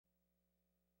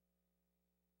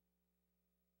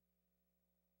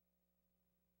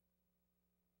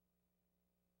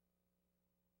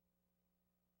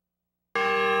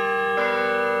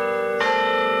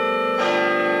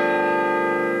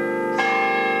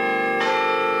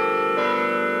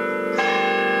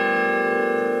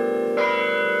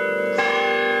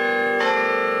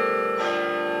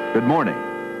Good morning.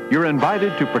 You're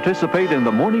invited to participate in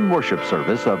the morning worship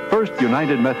service of First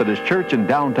United Methodist Church in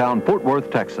downtown Fort Worth,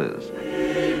 Texas.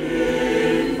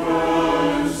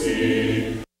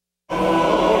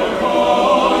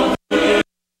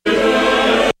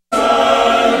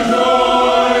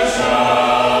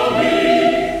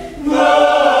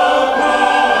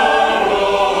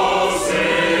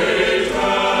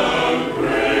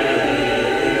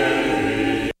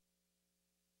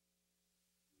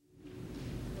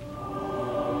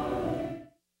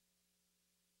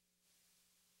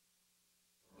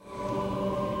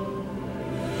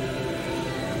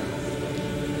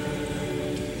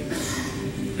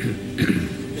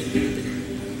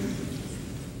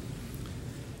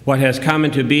 What has come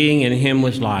into being in him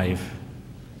was life,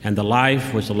 and the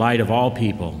life was the light of all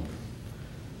people.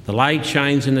 The light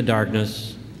shines in the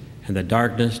darkness, and the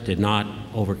darkness did not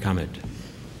overcome it.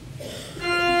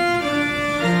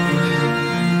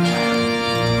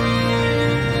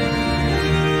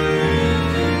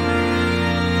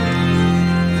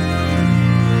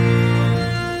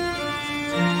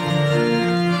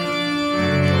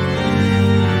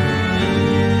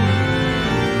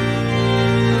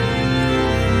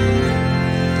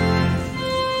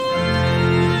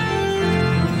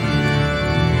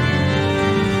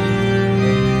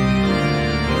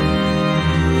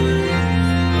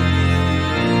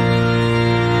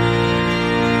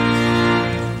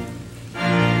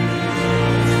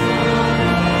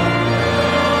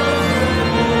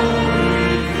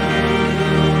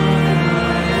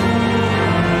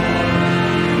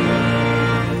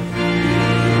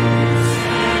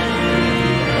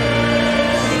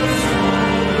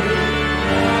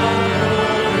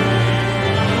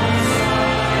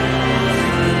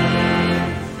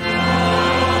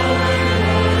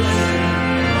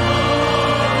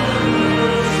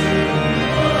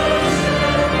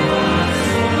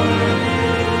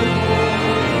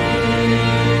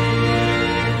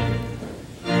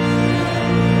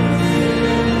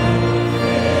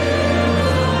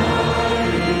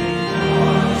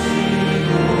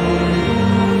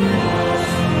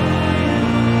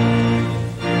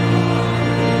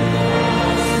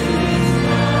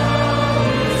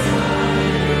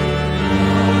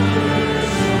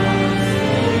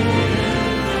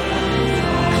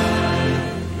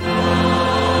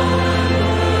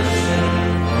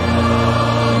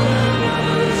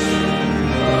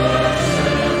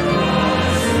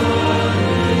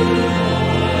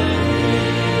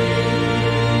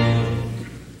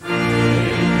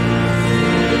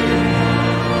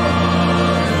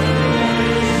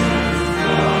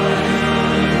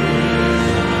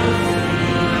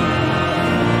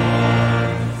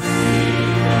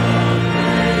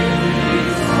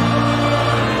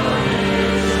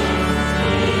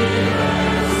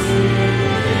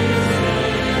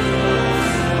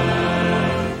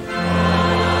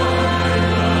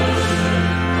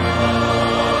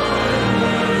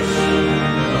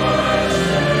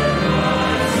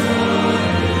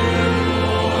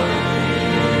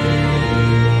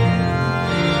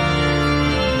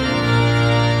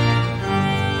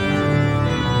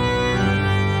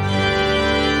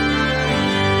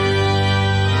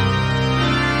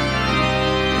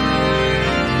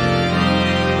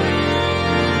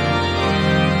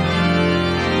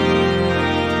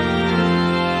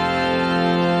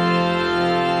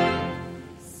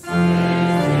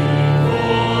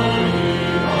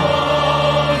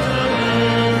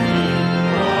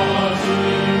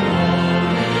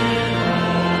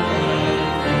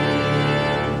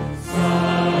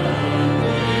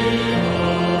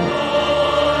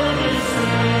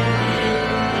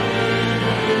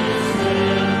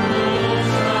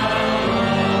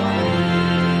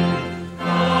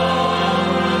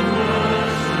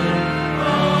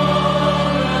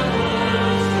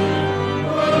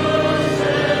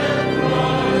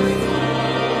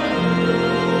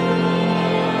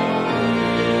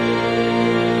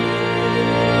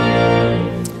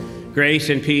 Grace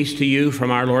and peace to you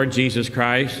from our Lord Jesus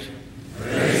Christ.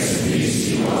 Grace and peace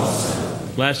to you also.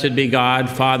 Blessed be God,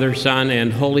 Father, Son,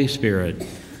 and Holy Spirit.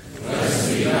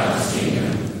 Blessed be God's kingdom,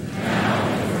 now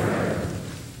and forever.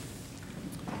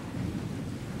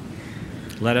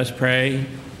 Let us pray.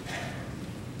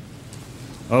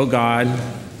 O God,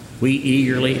 we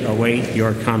eagerly await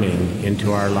your coming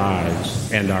into our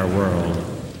lives and our world.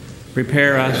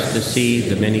 Prepare us to see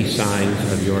the many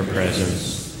signs of your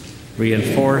presence.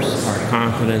 Reinforce our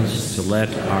confidence to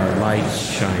let our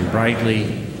lights shine brightly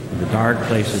in the dark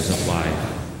places of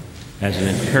life. As an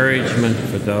encouragement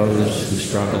for those who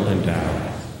struggle and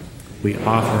doubt, we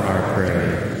offer our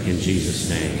prayer in Jesus'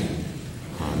 name.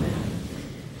 Amen.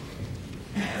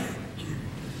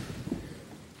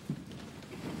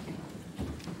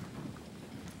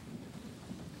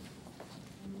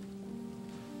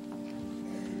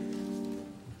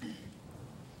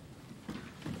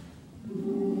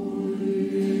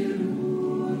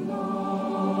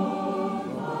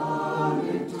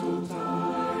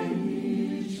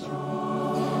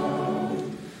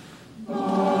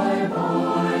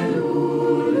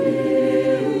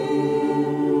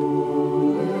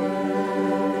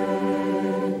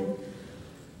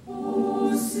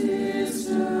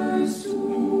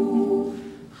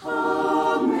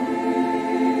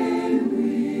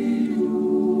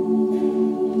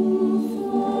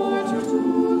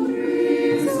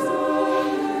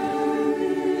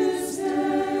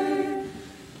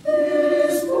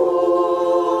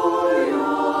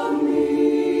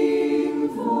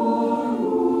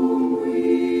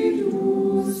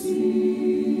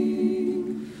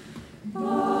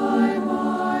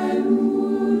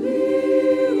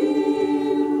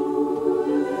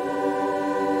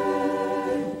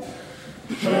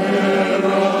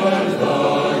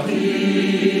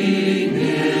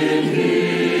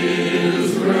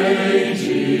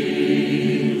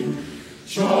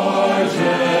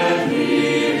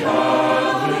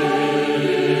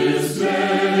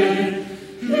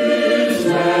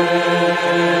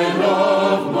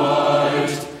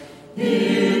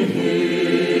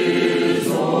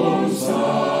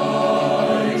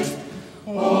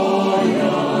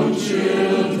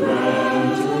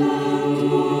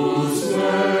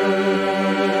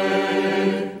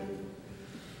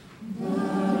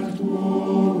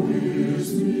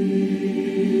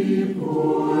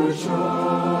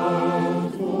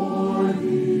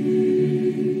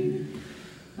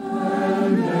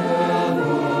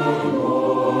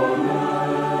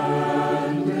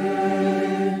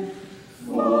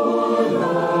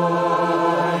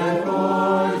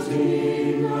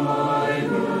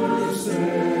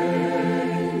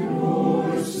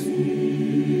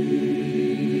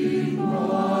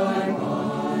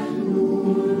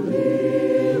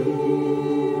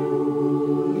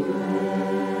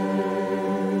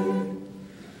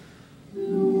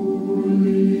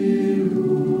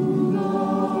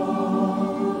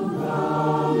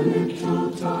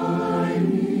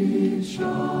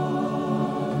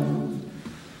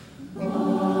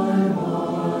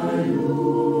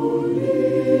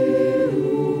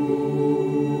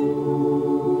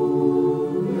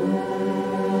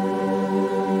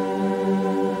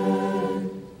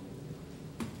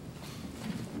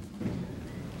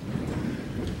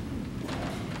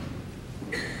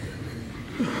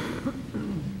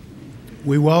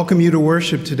 We welcome you to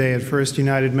worship today at First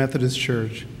United Methodist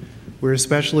Church. We're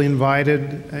especially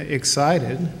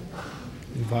excited.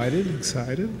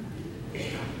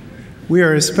 We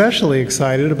are especially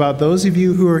excited about those of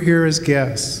you who are here as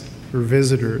guests or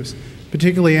visitors,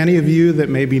 particularly any of you that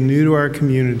may be new to our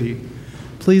community.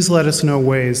 Please let us know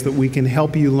ways that we can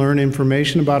help you learn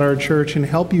information about our church and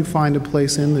help you find a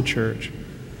place in the church.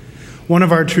 One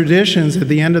of our traditions at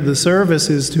the end of the service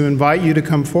is to invite you to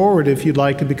come forward if you'd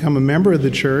like to become a member of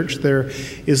the church. There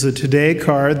is a Today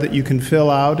card that you can fill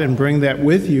out and bring that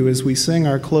with you as we sing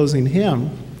our closing hymn.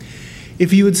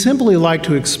 If you would simply like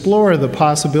to explore the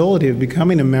possibility of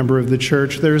becoming a member of the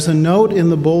church, there's a note in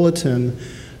the bulletin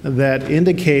that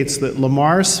indicates that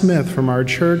Lamar Smith from our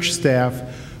church staff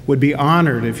would be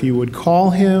honored if you would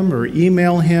call him or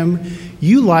email him.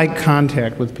 You like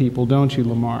contact with people, don't you,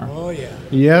 Lamar? Oh, yeah.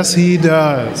 Yes, he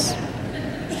does.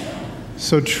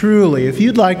 So truly, if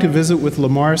you'd like to visit with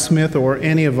Lamar Smith or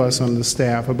any of us on the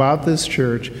staff about this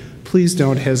church, please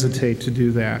don't hesitate to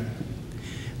do that.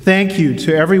 Thank you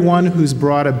to everyone who's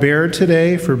brought a bear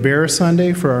today for Bear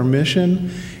Sunday for our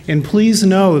mission. And please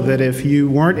know that if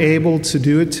you weren't able to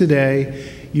do it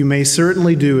today, you may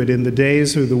certainly do it in the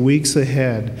days or the weeks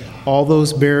ahead. All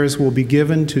those bears will be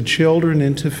given to children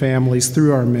and to families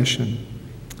through our mission.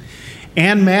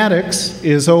 Ann Maddox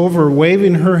is over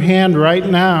waving her hand right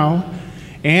now.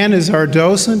 Ann is our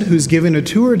docent who's giving a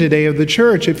tour today of the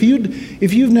church. If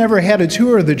you've never had a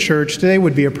tour of the church, today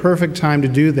would be a perfect time to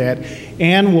do that.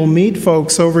 Ann will meet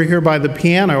folks over here by the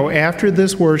piano after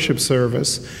this worship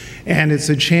service, and it's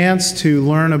a chance to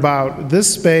learn about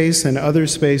this space and other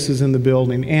spaces in the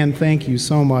building. Ann, thank you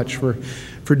so much for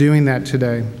doing that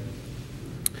today.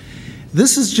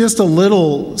 This is just a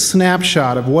little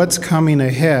snapshot of what's coming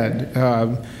ahead.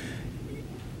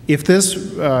 If this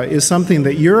is something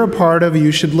that you're a part of,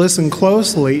 you should listen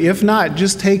closely. If not,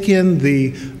 just take in the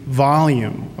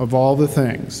volume of all the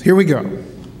things. Here we go.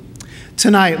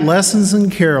 Tonight, lessons and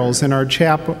carols in our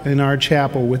chapel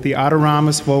with the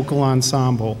Adoramus Vocal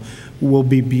Ensemble will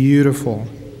be beautiful.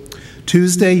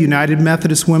 Tuesday, United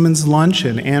Methodist Women's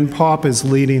Luncheon. Ann Popp is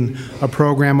leading a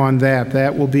program on that.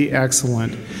 That will be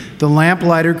excellent. The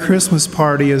Lamplighter Christmas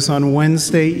Party is on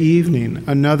Wednesday evening.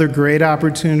 Another great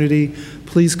opportunity.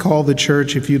 Please call the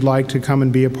church if you'd like to come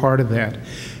and be a part of that.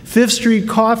 Fifth Street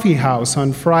Coffee House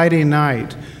on Friday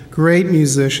night. Great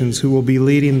musicians who will be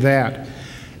leading that.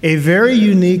 A very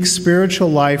unique spiritual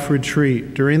life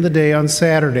retreat during the day on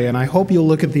Saturday, and I hope you'll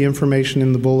look at the information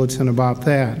in the bulletin about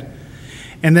that.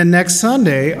 And then next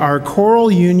Sunday, our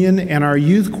choral union and our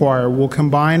youth choir will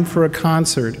combine for a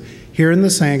concert here in the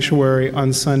sanctuary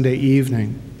on Sunday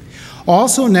evening.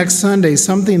 Also next Sunday,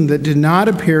 something that did not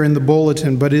appear in the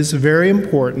bulletin but is very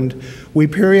important, we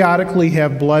periodically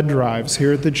have blood drives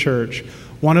here at the church.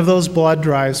 One of those blood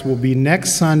drives will be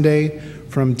next Sunday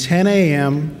from 10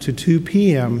 a.m. to 2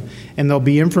 p.m., and there'll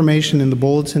be information in the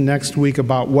bulletin next week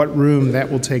about what room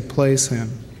that will take place in.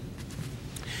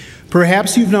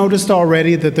 Perhaps you've noticed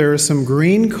already that there are some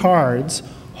green cards,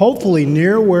 hopefully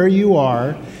near where you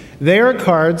are. They are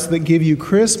cards that give you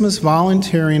Christmas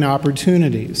volunteering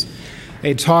opportunities.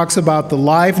 It talks about the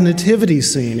live nativity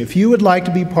scene. If you would like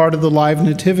to be part of the live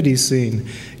nativity scene,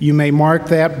 you may mark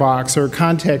that box or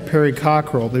contact Perry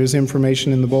Cockrell. There's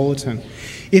information in the bulletin.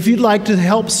 If you'd like to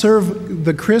help serve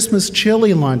the Christmas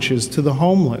chili lunches to the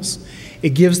homeless,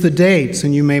 it gives the dates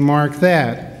and you may mark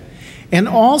that. And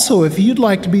also, if you'd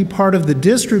like to be part of the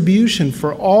distribution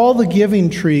for all the Giving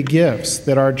Tree gifts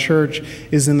that our church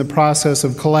is in the process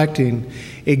of collecting,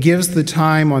 it gives the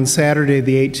time on Saturday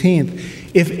the 18th.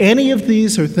 If any of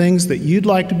these are things that you'd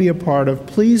like to be a part of,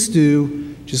 please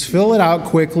do. Just fill it out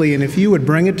quickly, and if you would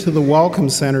bring it to the Welcome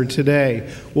Center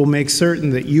today, we'll make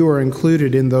certain that you are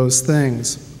included in those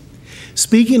things.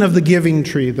 Speaking of the Giving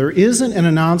Tree, there isn't an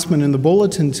announcement in the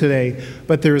bulletin today,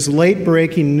 but there's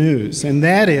late-breaking news, and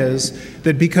that is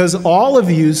that because all of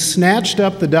you snatched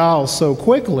up the dolls so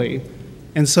quickly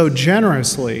and so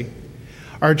generously,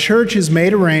 our church has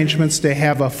made arrangements to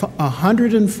have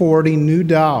 140 new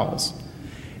dolls.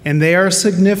 And they are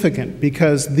significant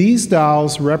because these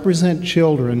dolls represent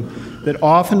children that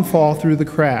often fall through the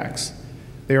cracks.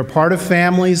 They are part of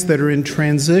families that are in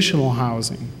transitional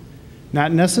housing,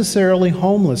 not necessarily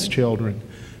homeless children,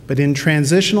 but in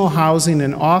transitional housing,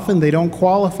 and often they don't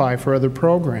qualify for other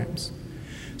programs.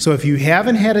 So if you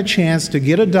haven't had a chance to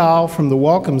get a doll from the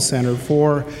Welcome Center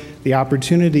for the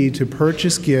opportunity to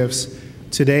purchase gifts,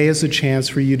 today is a chance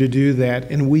for you to do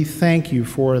that, and we thank you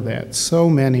for that.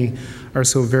 So many are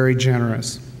so very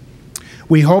generous.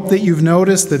 We hope that you've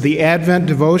noticed that the Advent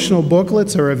devotional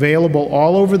booklets are available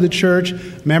all over the church.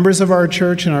 Members of our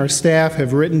church and our staff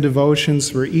have written devotions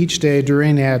for each day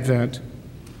during Advent.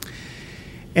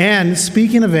 And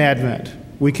speaking of Advent,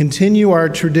 we continue our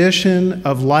tradition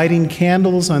of lighting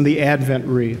candles on the Advent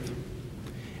wreath.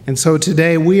 And so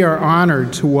today we are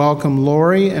honored to welcome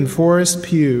Lori and Forrest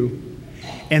Pugh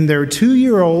and their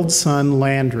 2-year-old son,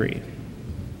 Landry.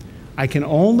 I can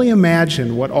only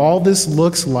imagine what all this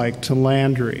looks like to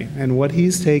Landry and what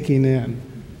he's taking in.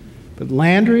 But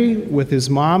Landry, with his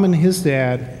mom and his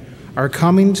dad, are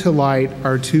coming to light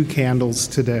our 2 candles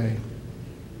today.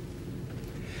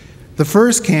 The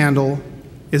first candle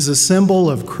is a symbol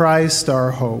of Christ,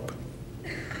 our hope.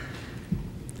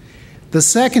 The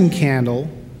second candle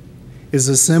is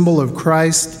a symbol of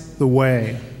Christ, the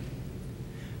way.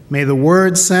 May the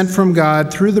word sent from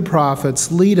God through the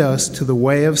prophets lead us to the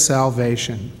way of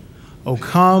salvation. O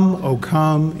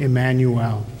come,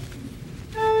 Emmanuel.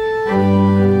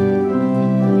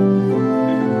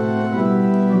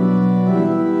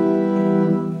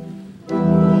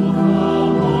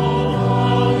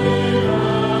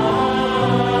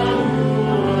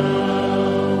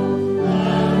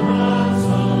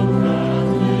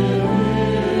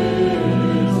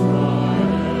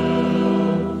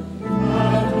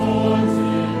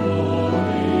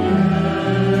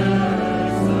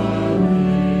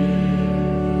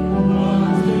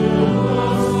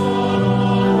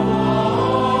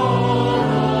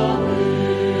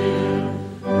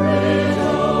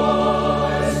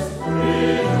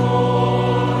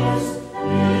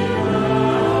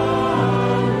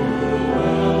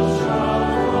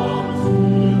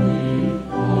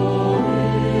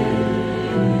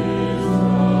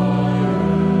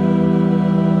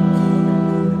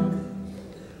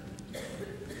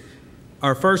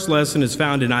 Our first lesson is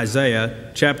found in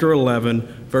Isaiah chapter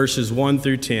 11, verses 1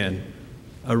 through 10.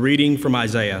 A reading from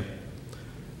Isaiah.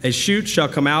 A shoot shall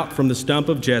come out from the stump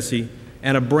of Jesse,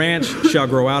 and a branch shall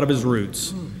grow out of his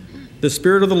roots. The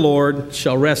Spirit of the Lord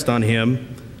shall rest on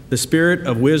him, the Spirit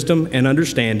of wisdom and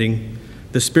understanding,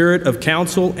 the Spirit of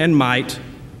counsel and might,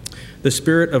 the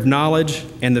Spirit of knowledge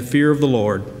and the fear of the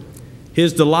Lord.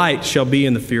 His delight shall be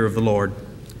in the fear of the Lord.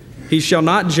 He shall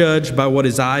not judge by what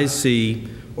his eyes see,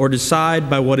 or decide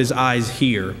by what his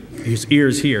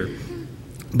ears hear.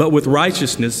 But with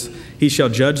righteousness he shall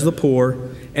judge the poor,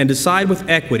 and decide with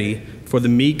equity for the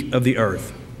meek of the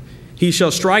earth. He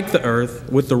shall strike the earth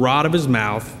with the rod of his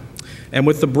mouth, and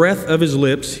with the breath of his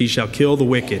lips he shall kill the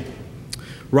wicked.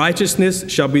 Righteousness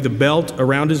shall be the belt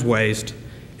around his waist,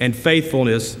 and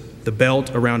faithfulness the belt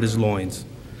around his loins.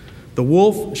 The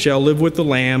wolf shall live with the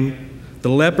lamb, the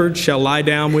leopard shall lie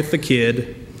down with the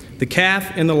kid, the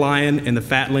calf and the lion and the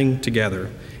fatling together,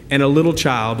 and a little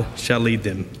child shall lead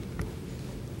them.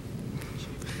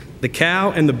 The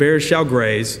cow and the bear shall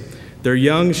graze, their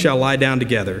young shall lie down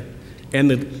together,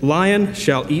 and the lion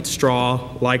shall eat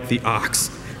straw like the ox.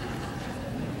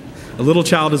 A little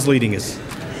child is leading us.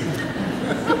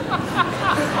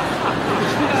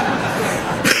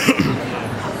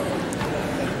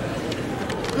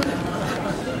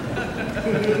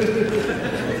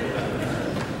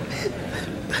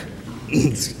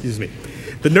 Excuse me.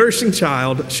 The nursing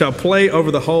child shall play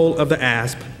over the hole of the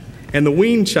asp, and the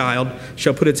weaned child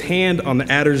shall put its hand on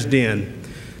the adder's den.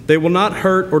 They will not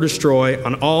hurt or destroy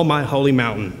on all my holy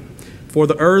mountain, for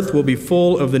the earth will be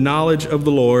full of the knowledge of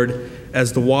the Lord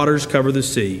as the waters cover the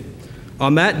sea.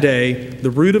 On that day,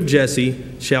 the root of Jesse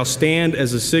shall stand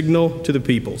as a signal to the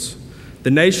peoples.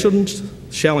 The nations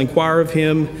shall inquire of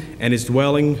him, and his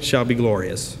dwelling shall be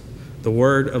glorious. The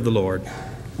word of the Lord.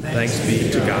 Thanks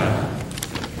be to God.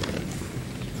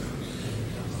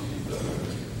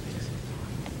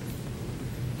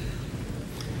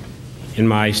 In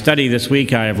my study this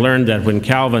week, I have learned that when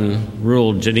Calvin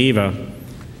ruled Geneva,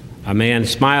 a man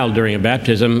smiled during a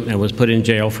baptism and was put in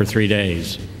jail for 3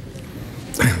 days.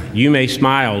 You may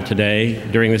smile today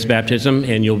during this baptism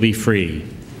and you'll be free.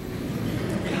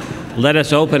 Let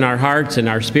us open our hearts and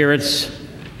our spirits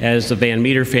as the Van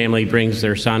Meter family brings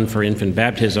their son for infant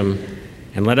baptism,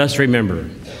 and let us remember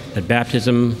that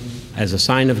baptism, as a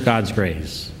sign of God's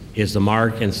grace, is the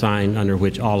mark and sign under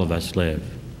which all of us live.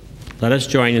 Let us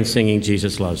join in singing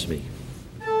Jesus Loves Me.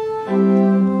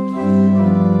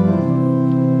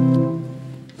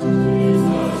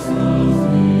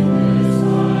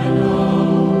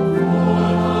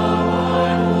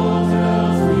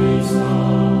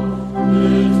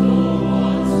 Little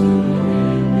ones to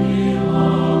him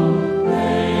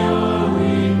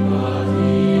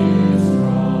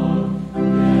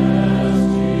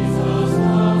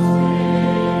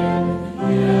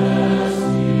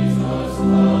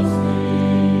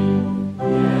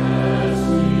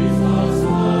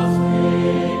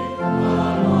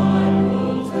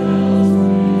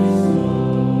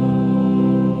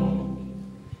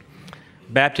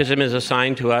Baptism is a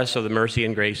sign to us of the mercy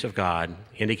and grace of God,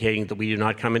 indicating that we do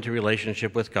not come into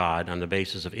relationship with God on the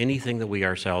basis of anything that we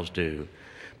ourselves do,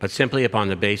 but simply upon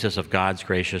the basis of God's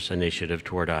gracious initiative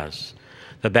toward us.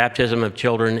 The baptism of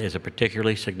children is a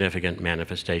particularly significant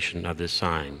manifestation of this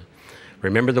sign.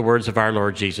 Remember the words of our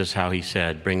Lord Jesus, how he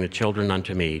said, "Bring the children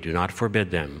unto me, do not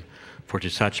forbid them, for to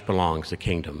such belongs the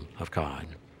kingdom of God."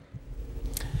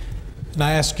 And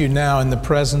I ask you now, in the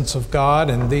presence of God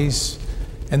and this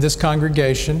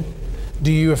congregation,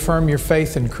 do you affirm your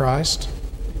faith in Christ?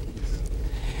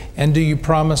 And do you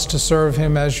promise to serve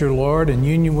him as your Lord in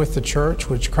union with the church,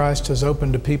 which Christ has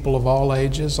opened to people of all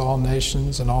ages, all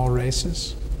nations, and all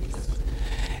races?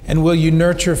 And will you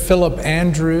nurture Philip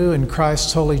Andrew in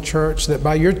Christ's holy church, that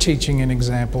by your teaching and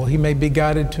example, he may be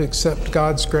guided to accept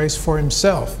God's grace for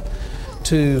himself,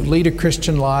 to lead a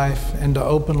Christian life, and to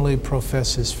openly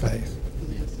profess his faith?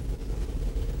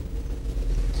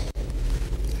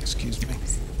 Excuse me.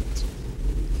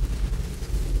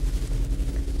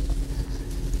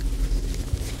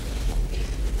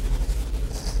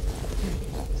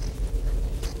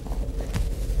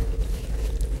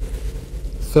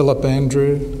 Philip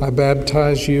Andrew, I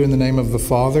baptize you in the name of the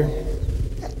Father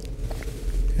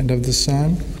and of the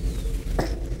Son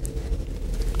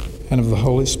and of the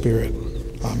Holy Spirit.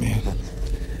 Amen.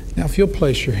 Now, if you'll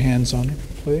place your hands on him,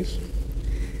 please.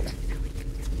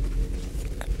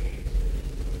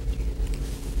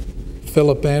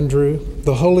 Philip Andrew,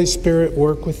 the Holy Spirit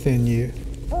work within you,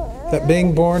 that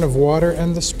being born of water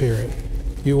and the Spirit,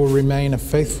 you will remain a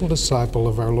faithful disciple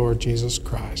of our Lord Jesus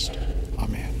Christ.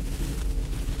 Amen.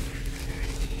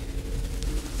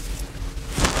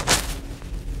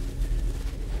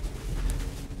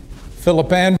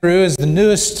 Philip Andrew is the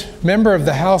newest member of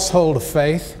the household of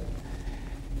faith,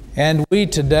 and we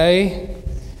today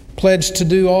pledge to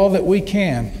do all that we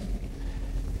can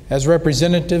as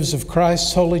representatives of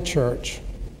Christ's holy church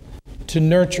to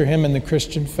nurture him in the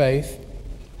Christian faith,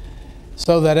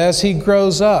 so that as he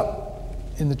grows up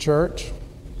in the church,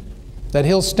 that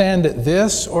he'll stand at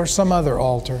this or some other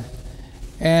altar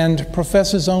and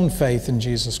profess his own faith in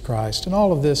Jesus Christ. And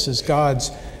all of this is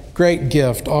God's great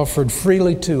gift offered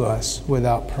freely to us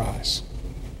without price.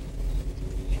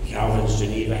 Calvin's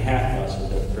Geneva hat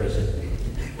wasn't in prison.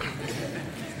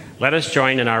 Let us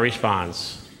join in our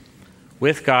response.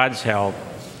 With God's help,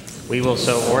 we will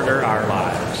so order our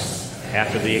lives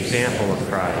after the example of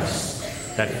Christ,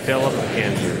 that Philip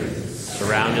Andrew,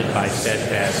 surrounded by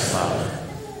steadfast love,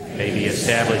 may be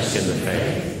established in the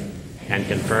faith and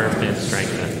confirmed and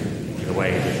strengthened in the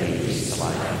way that leads to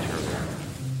life eternal.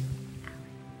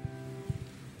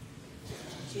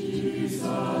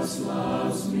 Jesus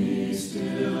loves me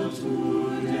still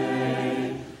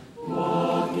today,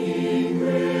 walking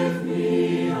with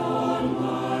me on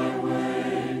my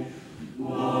way,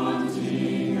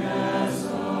 wanting as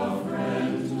a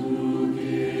friend to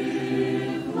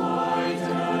give light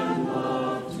and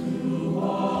love to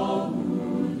all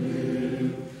who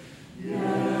live.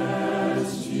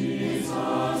 Yes,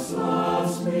 Jesus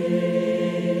loves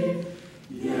me.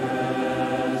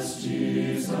 Yes,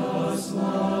 Jesus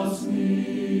loves me.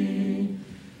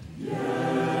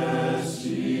 Yes,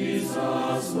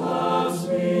 Jesus loves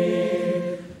me.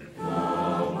 The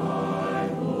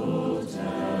Bible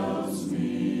tells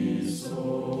me so.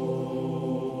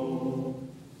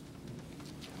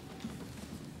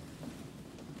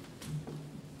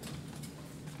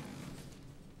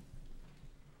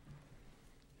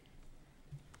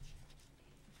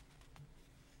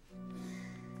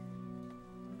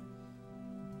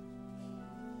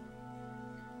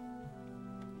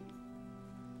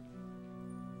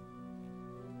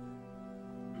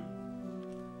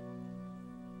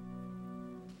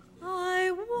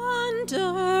 I wonder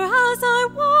as I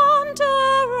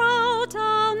wander out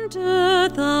under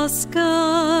the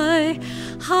sky,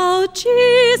 how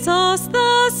Jesus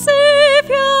the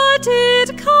Savior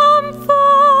did come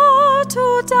for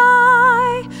to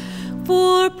die,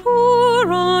 for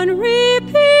poor unreaped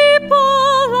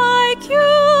people like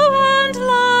you and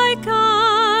like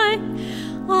I.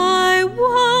 I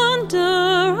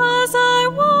wonder as I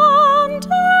wander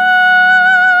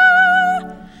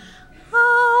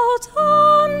out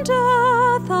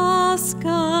under the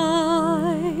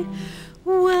sky.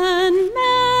 When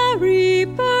Mary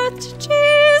birthed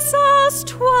Jesus,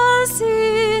 'twas in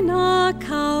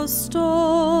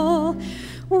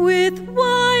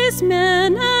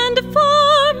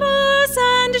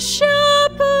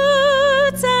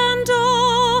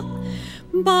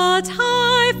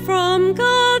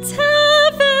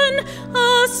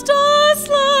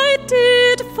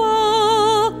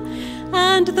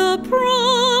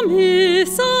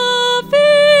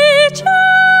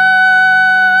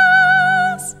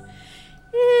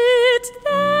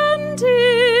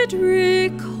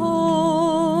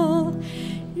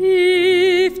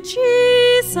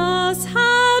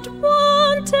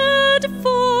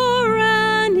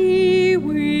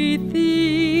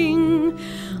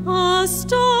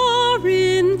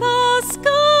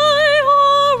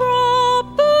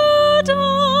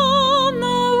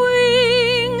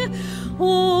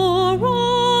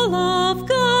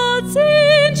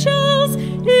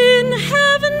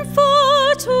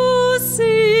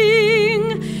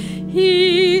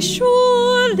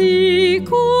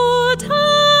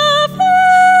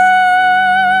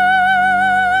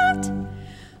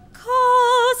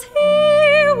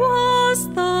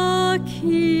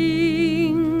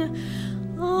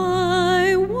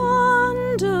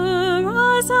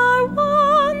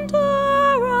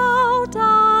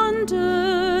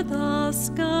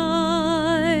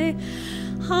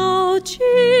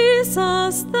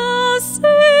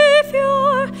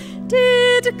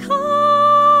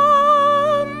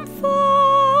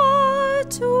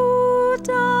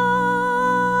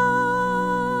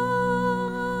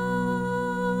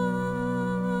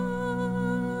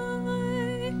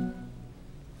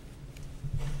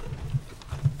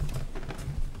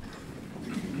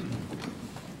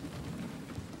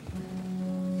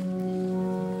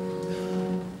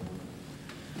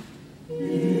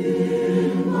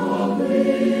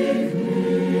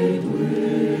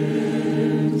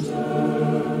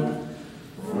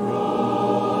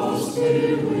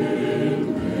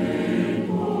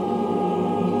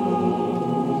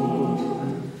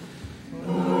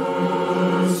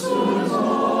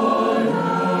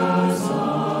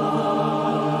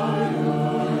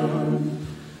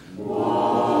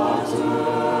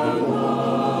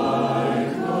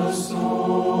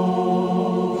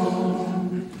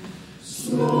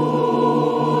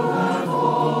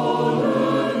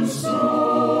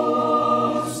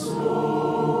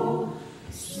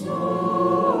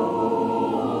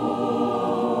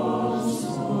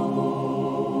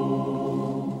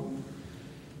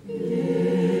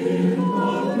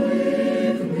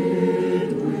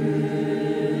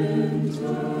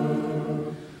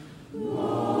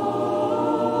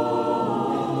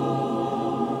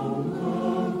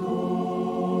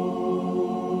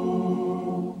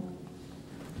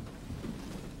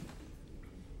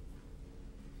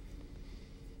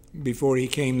before he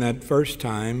came that first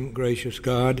time, gracious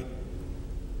God,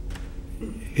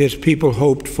 his people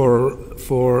hoped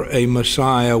for a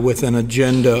Messiah with an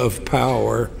agenda of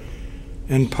power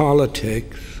and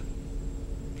politics.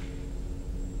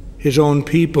 His own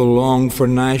people longed for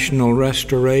national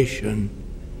restoration.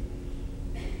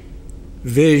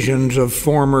 Visions of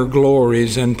former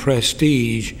glories and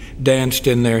prestige danced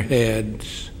in their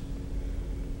heads.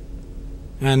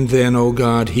 And then, O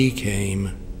God, he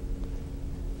came.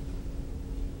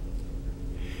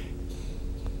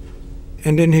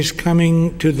 And in his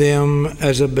coming to them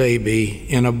as a baby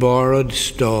in a borrowed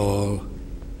stall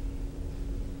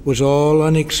was all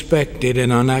unexpected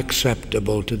and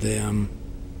unacceptable to them.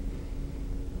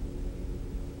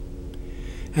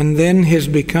 And then his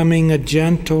becoming a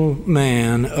gentle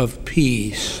man of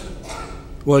peace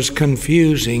was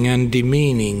confusing and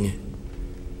demeaning.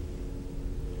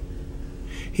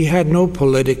 He had no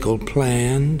political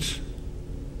plans.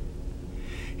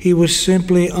 He was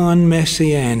simply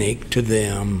unmessianic to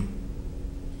them.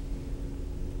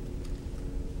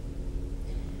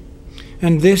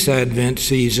 And this Advent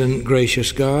season,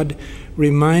 gracious God,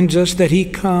 reminds us that he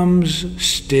comes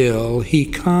still. He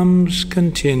comes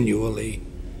continually.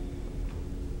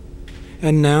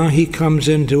 And now he comes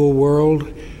into a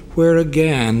world where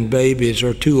again babies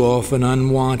are too often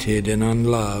unwanted and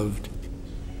unloved.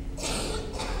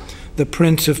 The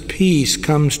Prince of Peace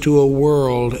comes to a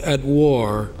world at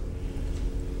war.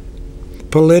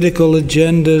 Political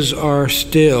agendas are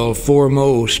still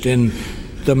foremost in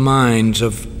the minds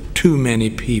of too many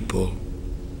people.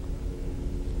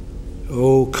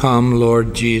 Oh, come,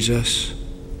 Lord Jesus.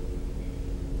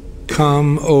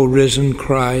 Come, O risen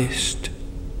Christ.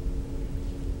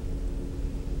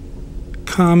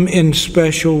 Come in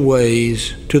special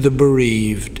ways to the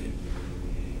bereaved.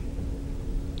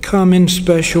 Come in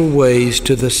special ways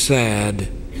to the sad,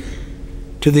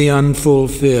 to the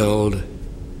unfulfilled,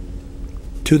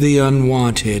 to the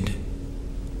unwanted.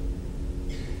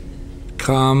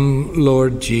 Come,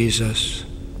 Lord Jesus.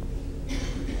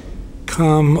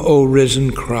 Come, O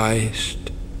risen Christ.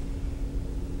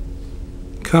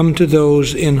 Come to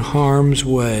those in harm's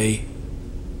way,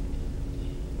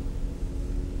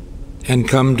 and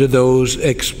come to those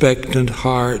expectant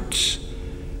hearts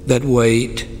that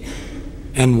wait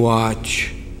and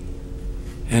watch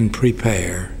and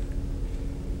prepare.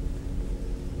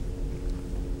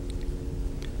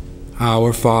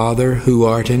 Our Father, who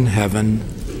art in heaven,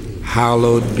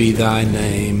 hallowed be thy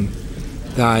name.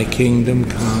 Thy kingdom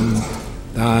come,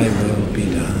 thy will be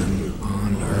done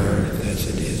on earth as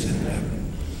it is in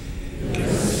heaven. Give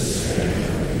us this day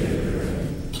our daily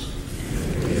bread.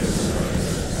 Forgive us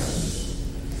our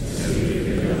trespasses, as we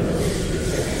forgive those who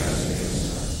trespass against us.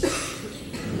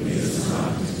 And lead us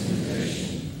not into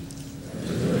temptation, but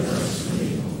deliver us from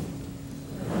evil.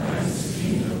 For thine is the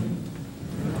kingdom,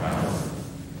 and the power,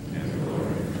 and the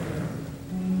glory forever.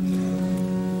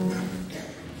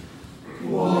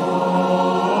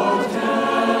 What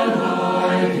can I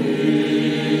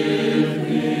give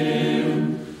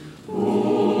him,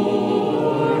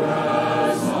 poor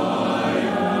as I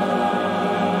am?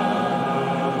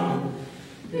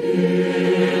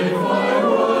 If I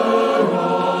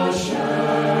were a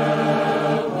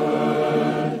shepherd,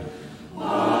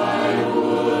 I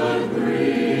would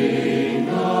bring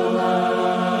a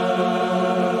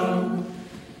lamb.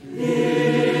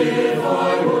 If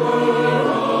I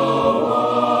were a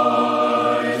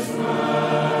wise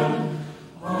man,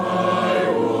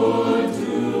 I would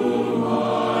do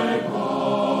my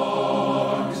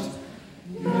part.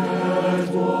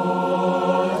 Yet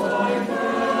what I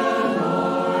can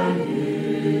I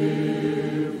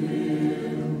give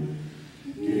him?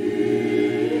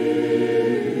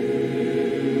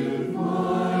 Give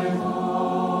my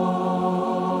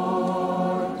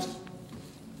heart.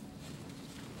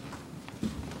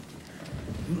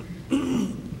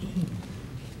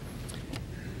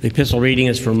 The epistle reading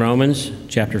is from Romans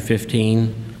chapter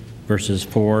 15, verses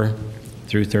 4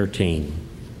 through 13.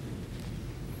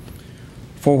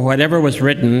 For whatever was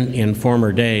written in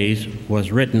former days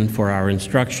was written for our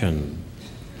instruction,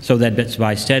 so that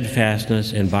by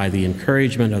steadfastness and by the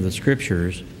encouragement of the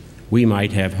Scriptures we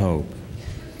might have hope.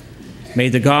 May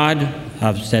the God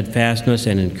of steadfastness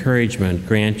and encouragement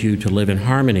grant you to live in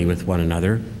harmony with one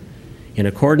another, in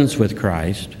accordance with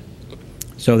Christ,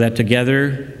 so that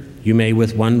together you may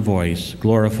with one voice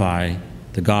glorify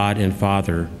the God and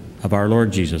Father of our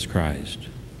Lord Jesus Christ.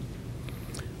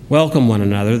 Welcome one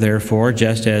another, therefore,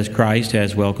 just as Christ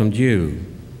has welcomed you,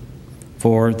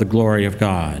 for the glory of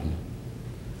God.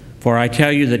 For I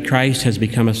tell you that Christ has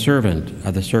become a servant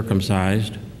of the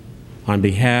circumcised on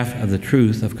behalf of the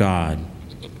truth of God,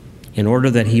 in order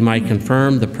that he might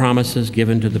confirm the promises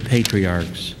given to the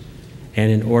patriarchs,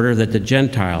 and in order that the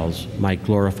Gentiles might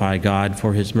glorify God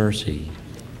for his mercy.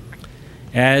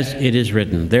 As it is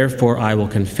written, "Therefore I will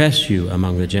confess you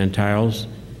among the Gentiles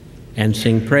and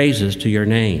sing praises to your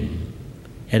name."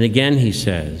 And again he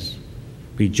says,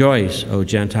 "Rejoice, O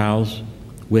Gentiles,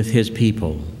 with his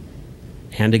people."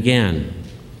 And again,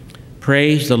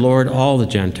 "Praise the Lord, all the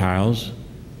Gentiles,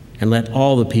 and let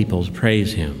all the peoples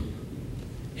praise him."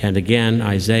 And again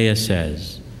Isaiah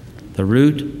says, "The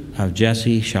root of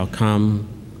Jesse shall come,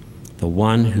 the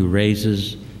one who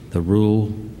raises to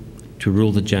rule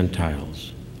the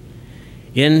Gentiles.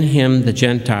 In him the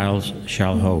Gentiles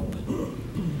shall hope."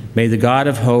 May the God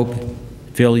of hope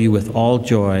fill you with all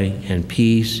joy and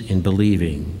peace in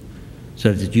believing,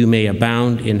 so that you may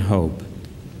abound in hope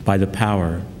by the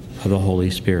power of the Holy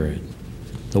Spirit.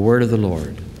 The word of the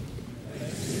Lord.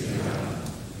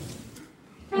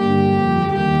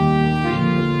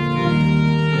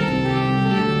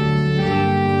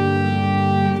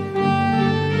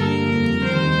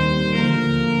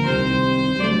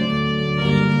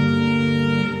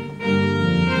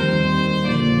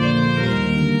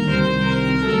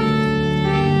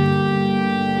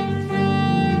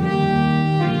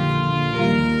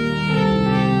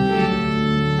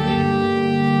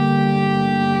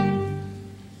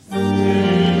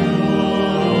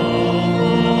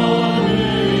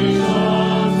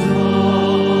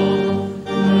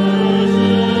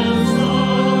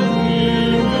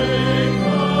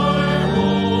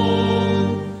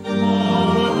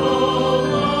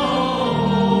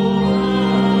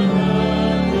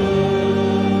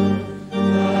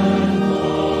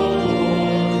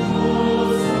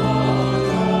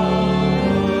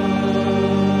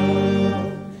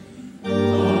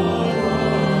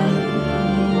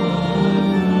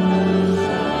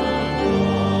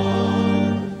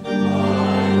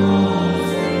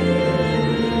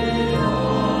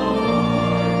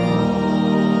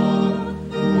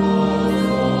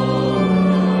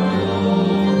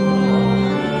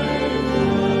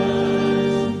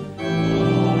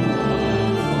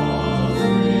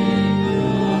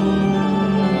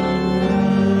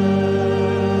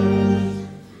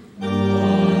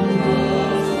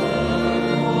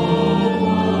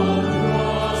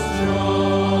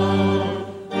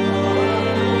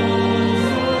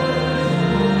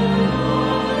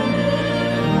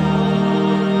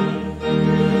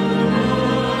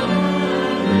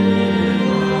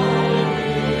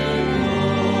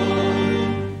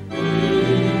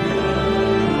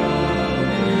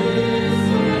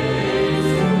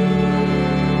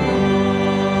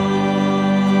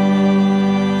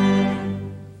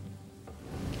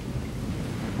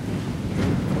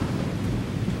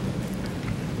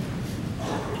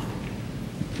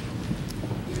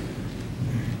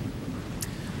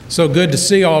 So good to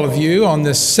see all of you on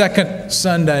this second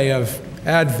Sunday of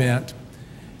Advent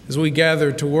as we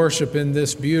gather to worship in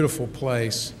this beautiful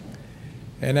place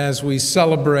and as we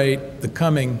celebrate the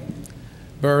coming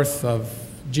birth of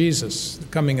Jesus, the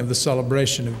coming of the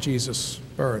celebration of Jesus'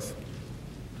 birth.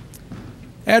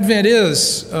 Advent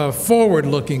is a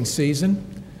forward-looking season.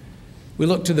 We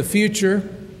look to the future.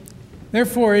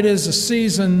 Therefore, it is a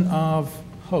season of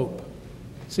hope,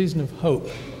 season of hope.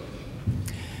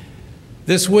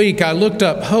 This week, I looked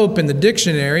up hope in the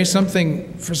dictionary,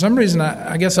 something, for some reason,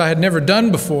 I guess I had never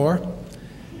done before,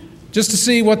 just to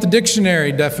see what the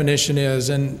dictionary definition is,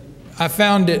 and I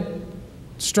found it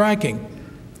striking.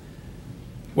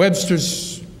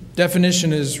 Webster's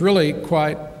definition is really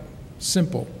quite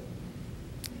simple.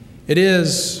 It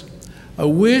is a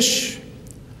wish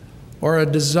or a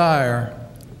desire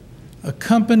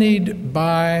accompanied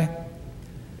by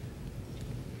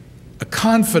a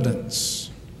confidence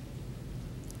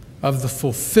of the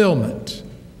fulfillment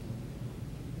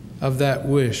of that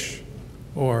wish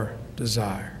or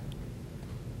desire.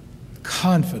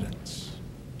 Confidence.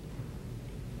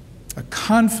 A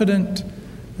confident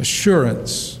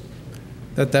assurance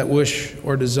that that wish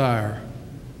or desire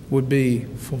would be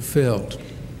fulfilled.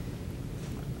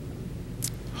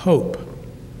 Hope.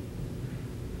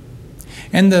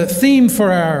 And the theme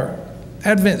for our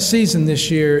Advent season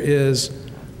this year is,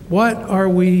 what are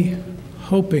we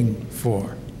hoping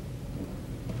for?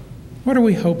 What are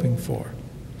we hoping for?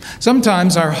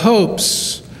 Sometimes our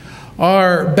hopes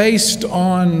are based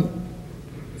on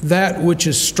that which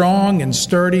is strong and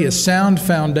sturdy, a sound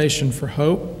foundation for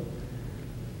hope.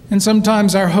 And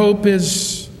sometimes our hope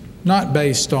is not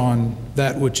based on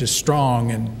that which is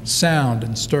strong and sound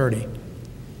and sturdy.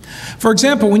 For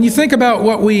example, when you think about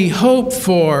what we hope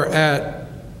for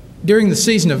during the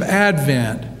season of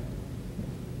Advent,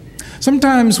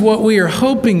 Sometimes what we are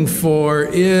hoping for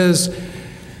is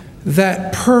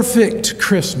that perfect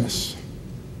Christmas.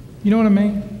 You know what I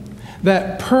mean?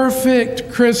 That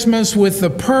perfect Christmas with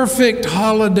the perfect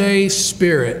holiday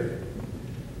spirit.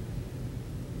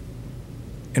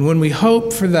 And when we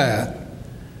hope for that,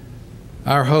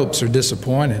 our hopes are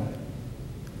disappointed.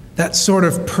 That sort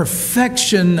of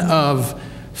perfection of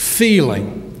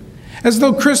feeling. As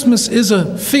though Christmas is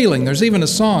a feeling. There's even a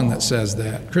song that says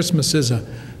that. Christmas is a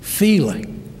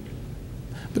feeling.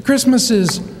 But Christmas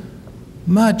is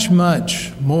much,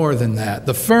 much more than that.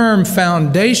 The firm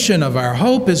foundation of our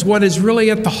hope is what is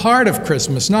really at the heart of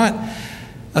Christmas. Not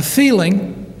a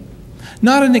feeling,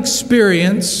 not an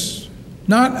experience,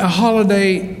 not a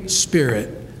holiday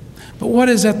spirit. But what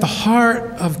is at the heart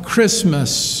of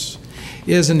Christmas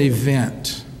is an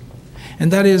event.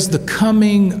 And that is the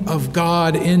coming of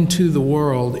God into the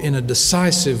world in a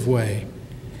decisive way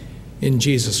in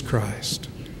Jesus Christ.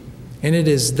 And it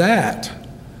is that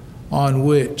on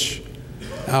which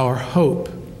our hope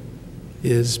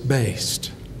is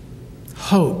based.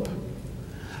 Hope,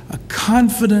 a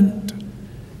confident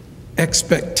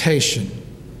expectation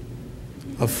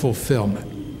of fulfillment.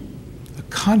 A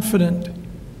confident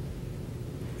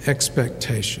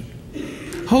expectation.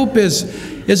 Hope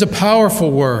is a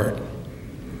powerful word.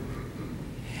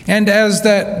 And as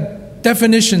that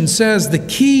definition says, the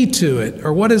key to it,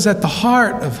 or what is at the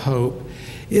heart of hope,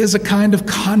 is a kind of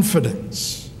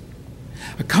confidence.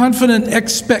 A confident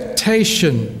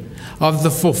expectation of the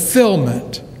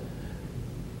fulfillment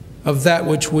of that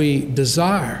which we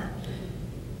desire.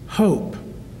 Hope.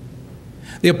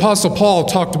 The Apostle Paul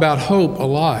talked about hope a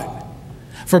lot.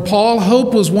 For Paul,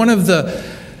 hope was one of the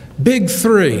big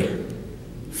three: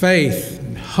 faith,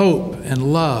 and hope,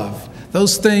 and love.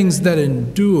 Those things that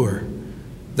endure,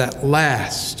 that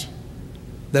last,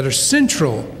 that are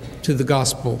central to the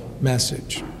gospel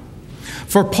message.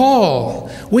 For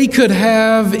Paul, we could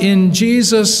have in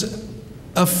Jesus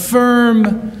a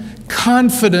firm,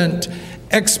 confident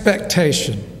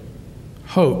expectation,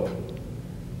 hope,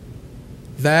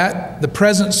 that the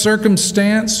present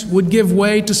circumstance would give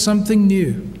way to something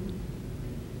new,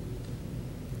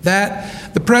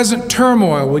 that the present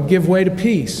turmoil would give way to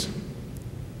peace,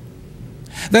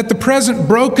 that the present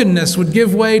brokenness would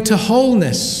give way to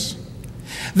wholeness,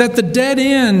 that the dead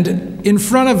end in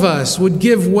front of us would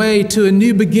give way to a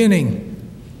new beginning.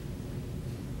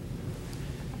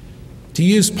 To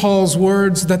use Paul's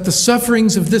words, that the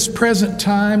sufferings of this present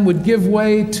time would give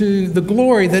way to the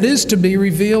glory that is to be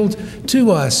revealed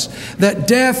to us, that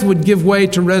death would give way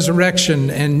to resurrection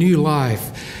and new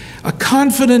life. A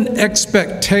confident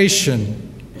expectation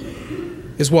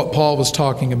is what Paul was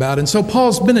talking about. And so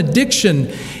Paul's benediction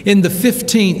in the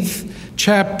 15th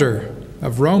chapter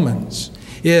of Romans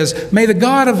is, may the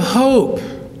God of hope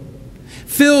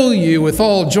fill you with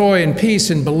all joy and peace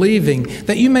in believing,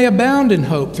 that you may abound in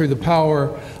hope through the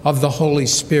power of the Holy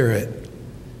Spirit.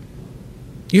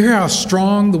 You hear how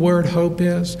strong the word hope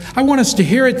is? I want us to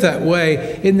hear it that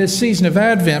way in this season of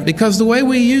Advent, because the way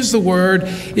we use the word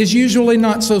is usually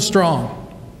not so strong.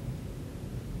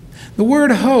 The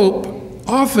word hope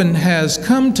often has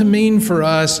come to mean for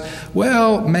us,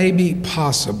 well, maybe,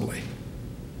 possibly.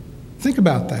 Think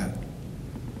about that.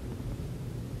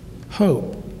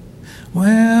 Hope.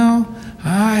 Well,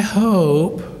 I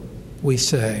hope, we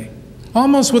say,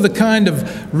 almost with a kind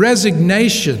of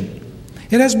resignation.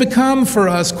 It has become for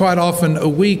us quite often a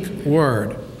weak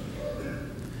word.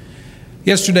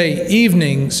 Yesterday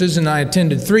evening, Susan and I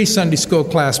attended 3 Sunday school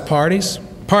class parties.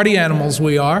 Party animals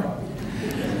we are.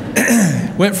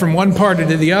 Went from one party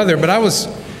to the other, but I was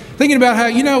thinking about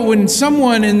how, when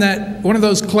someone in one of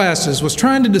those classes was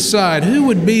trying to decide who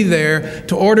would be there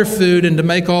to order food and to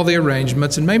make all the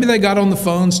arrangements, and maybe they got on the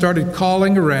phone, started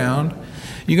calling around,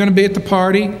 you're going to be at the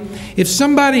party? If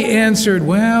somebody answered,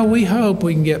 well, we hope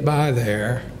we can get by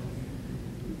there,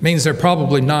 means they're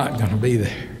probably not going to be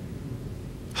there.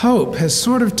 Hope has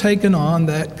sort of taken on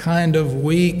that kind of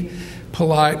weak,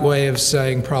 polite way of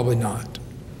saying probably not.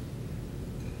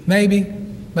 Maybe,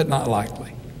 but not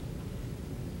likely.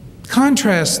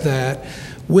 Contrast that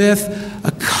with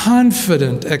a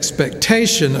confident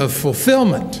expectation of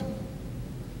fulfillment.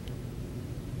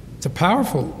 It's a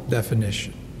powerful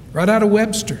definition, right out of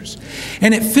Webster's.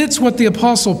 And it fits what the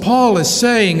Apostle Paul is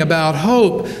saying about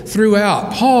hope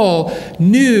throughout. Paul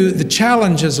knew the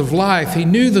challenges of life. He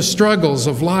knew the struggles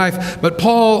of life. But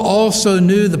Paul also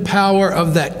knew the power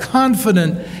of that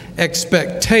confident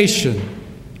expectation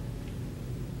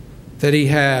that he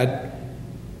had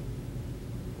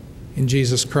in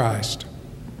Jesus Christ.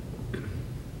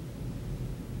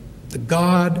 The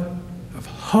God of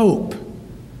hope,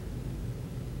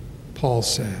 Paul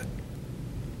said.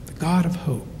 God of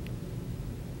hope.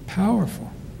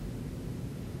 Powerful.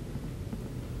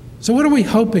 So what are we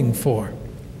hoping for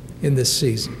in this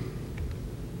season?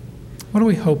 What are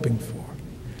we hoping for?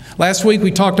 Last week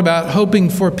we talked about hoping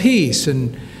for peace,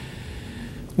 and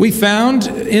we found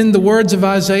in the words of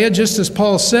Isaiah, just as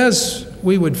Paul says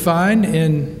we would find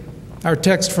in our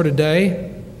text for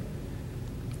today,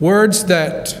 words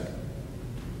that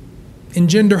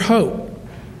engender hope.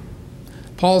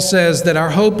 Paul says that our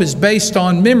hope is based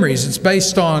on memories. It's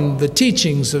based on the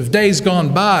teachings of days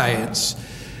gone by. It's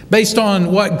based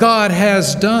on what God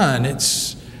has done.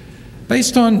 It's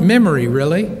based on memory,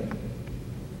 really.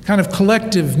 Kind of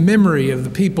collective memory of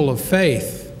the people of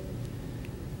faith.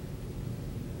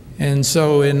 And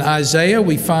so in Isaiah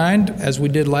we find, as we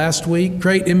did last week,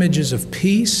 great images of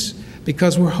peace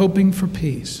because we're hoping for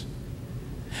peace.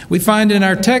 We find in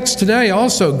our text today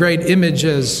also great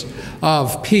images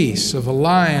of peace, of a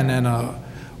lion and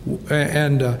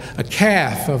a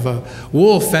calf, of a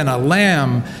wolf and a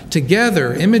lamb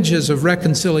together, images of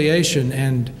reconciliation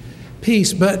and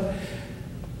peace. But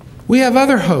we have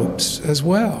other hopes as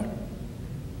well.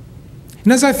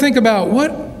 And as I think about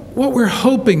what we're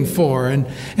hoping for and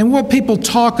what people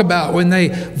talk about when they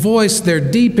voice their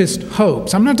deepest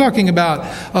hopes. I'm not talking about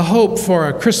a hope for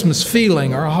a Christmas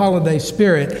feeling or a holiday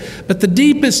spirit, but the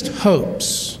deepest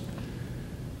hopes.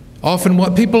 Often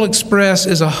what people express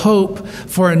is a hope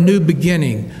for a new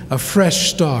beginning, a fresh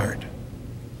start.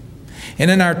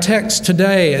 And in our text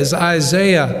today, as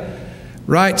Isaiah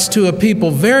writes to a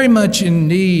people very much in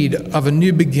need of a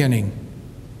new beginning,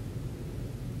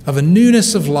 of a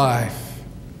newness of life,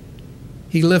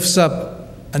 he lifts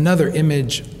up another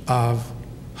image of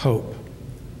hope.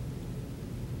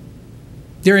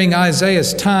 During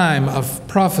Isaiah's time of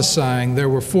prophesying, there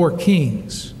were 4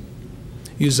 kings.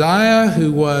 Uzziah,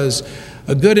 who was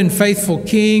a good and faithful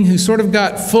king who sort of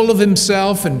got full of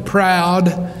himself and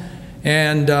proud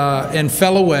and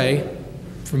fell away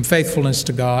from faithfulness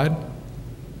to God.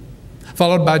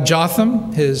 Followed by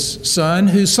Jotham, his son,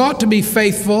 who sought to be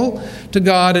faithful to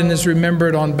God and is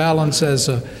remembered on balance as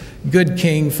a good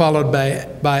king, followed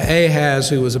by Ahaz,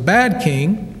 who was a bad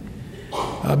king,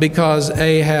 because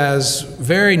Ahaz,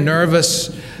 very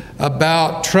nervous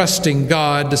about trusting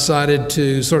God, decided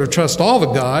to sort of trust all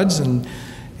the gods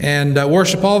and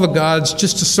worship all the gods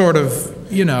just to sort of,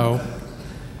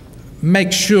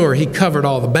 make sure he covered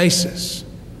all the bases.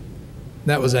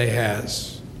 That was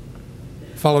Ahaz.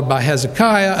 Followed by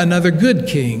Hezekiah, another good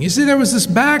king. You see, there was this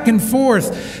back and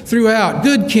forth throughout.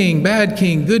 Good king, bad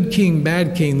king, good king,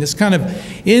 bad king. This kind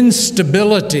of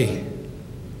instability.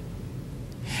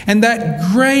 And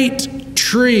that great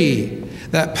tree,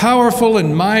 that powerful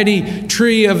and mighty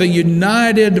tree of a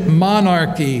united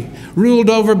monarchy, ruled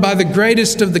over by the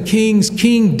greatest of the kings,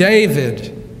 King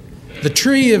David, the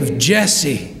tree of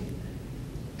Jesse,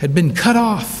 had been cut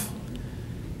off,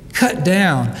 cut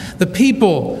down. The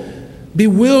people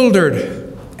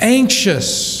bewildered,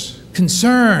 anxious,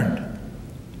 concerned.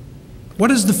 What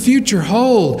does the future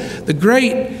hold? The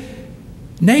great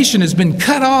nation has been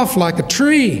cut off like a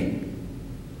tree.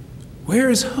 Where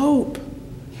is hope?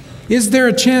 Is there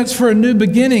a chance for a new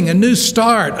beginning, a new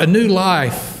start, a new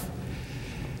life?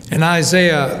 And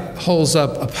Isaiah holds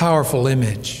up a powerful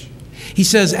image. He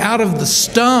says, out of the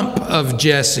stump of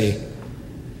Jesse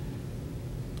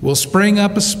will spring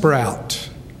up a sprout.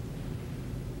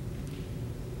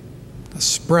 A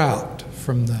sprout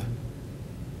from the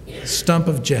stump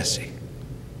of Jesse.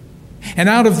 And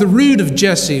out of the root of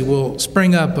Jesse will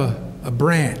spring up a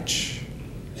branch.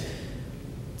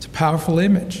 It's a powerful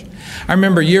image. I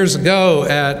remember years ago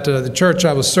at the church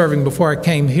I was serving before I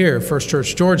came here, First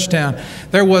Church Georgetown,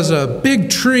 there was a big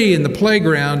tree in the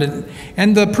playground,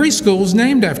 and the preschool was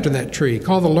named after that tree,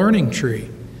 called the Learning Tree.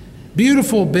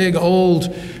 Beautiful, big,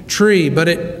 old tree, but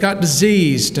it got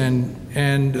diseased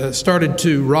and started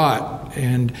to rot.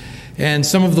 And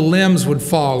some of the limbs would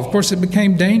fall. Of course, it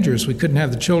became dangerous. We couldn't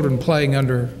have the children playing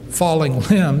under falling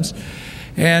limbs.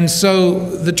 And so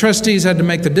the trustees had to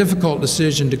make the difficult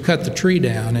decision to cut the tree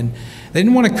down. And they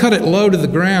didn't want to cut it low to the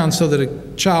ground so that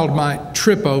a child might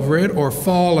trip over it or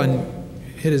fall and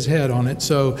hit his head on it.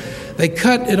 So they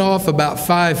cut it off about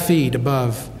 5 feet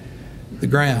above the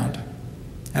ground.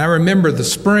 And I remember the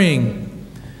spring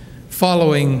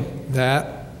following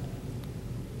that,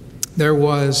 there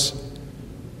was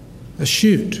a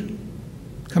shoot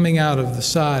coming out of the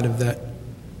side of that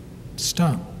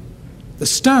stump. The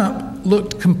stump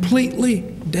looked completely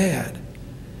dead.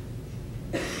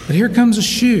 But here comes a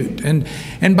shoot. And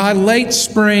by late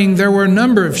spring, there were a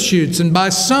number of shoots. And by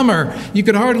summer, you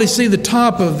could hardly see the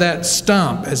top of that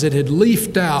stump as it had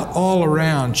leafed out all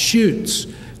around, shoots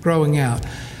growing out.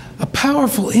 a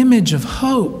powerful image of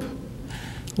hope,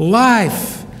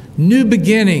 life, new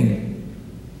beginning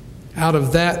out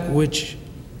of that which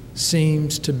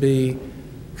seems to be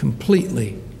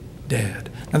completely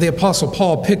dead. Now, the Apostle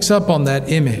Paul picks up on that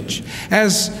image,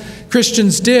 as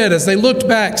Christians did, as they looked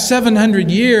back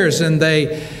 700 years and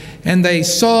they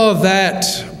saw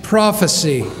that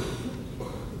prophecy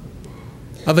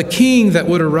of a king that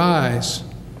would arise,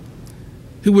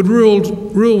 who would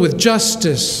rule with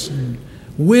justice and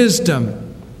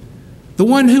wisdom, the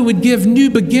one who would give new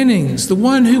beginnings, the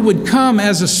one who would come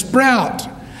as a sprout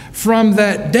from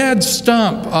that dead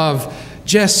stump of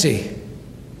Jesse.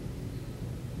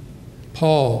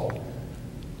 Paul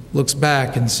looks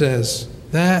back and says,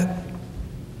 that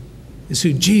is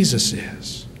who Jesus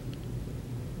is.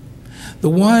 The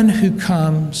one who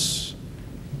comes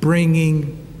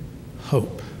bringing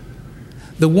hope.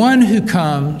 The one who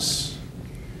comes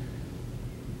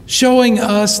showing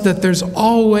us that there's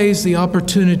always the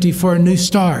opportunity for a new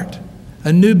start,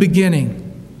 a new beginning.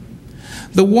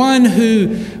 The one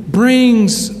who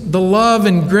brings the love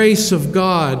and grace of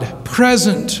God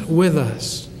present with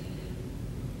us,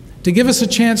 to give us a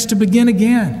chance to begin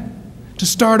again, to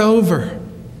start over,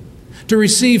 to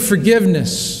receive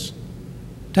forgiveness,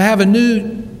 to have a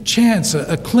new chance,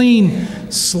 a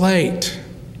clean slate.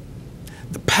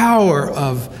 The power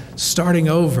of starting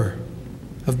over,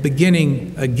 of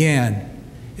beginning again,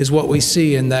 is what we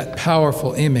see in that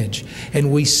powerful image.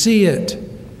 And we see it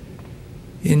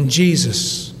in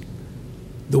Jesus,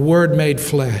 the Word made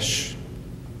flesh,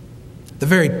 the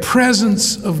very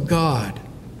presence of God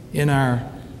in our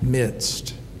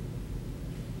midst.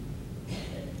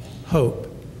 Hope.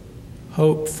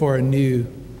 Hope for a new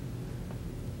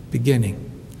beginning.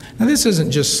 Now, this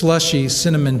isn't just slushy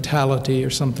sentimentality or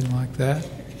something like that.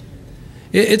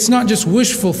 It's not just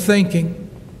wishful thinking,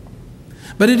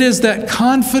 but it is that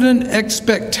confident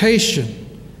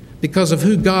expectation because of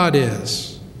who God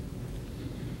is.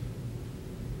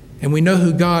 And we know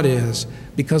who God is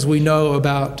because we know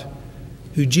about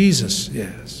who Jesus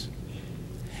is.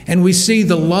 And we see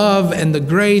the love and the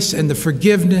grace and the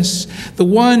forgiveness, the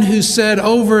one who said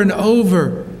over and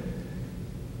over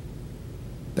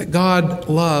that God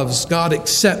loves, God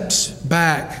accepts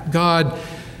back, God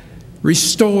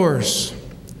restores,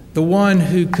 the one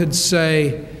who could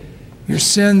say, your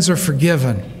sins are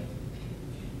forgiven.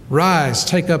 Rise,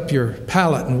 take up your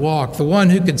pallet and walk. The one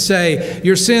who could say,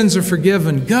 your sins are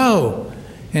forgiven. Go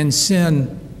and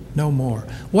sin no more.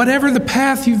 Whatever the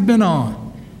path you've been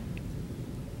on,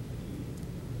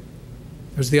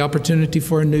 there's the opportunity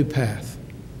for a new path.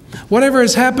 Whatever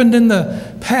has happened in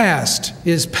the past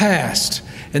is past,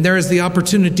 and there is the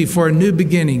opportunity for a new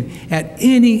beginning at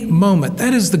any moment.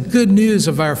 That is the good news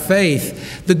of our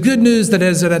faith, the good news that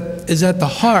is at the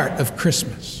heart of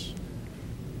Christmas.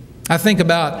 I think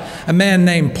about a man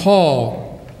named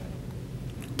Paul.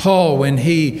 Paul, when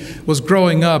he was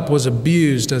growing up, was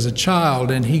abused as a child,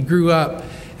 and he grew up,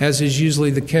 as is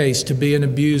usually the case, to be an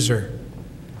abuser.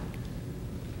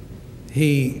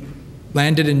 He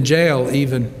landed in jail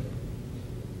even.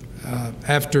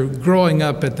 After growing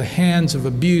up at the hands of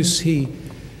abuse, he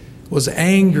was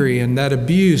angry, and that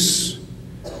abuse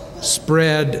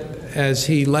spread as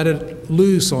he let it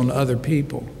loose on other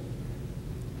people.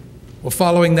 Well,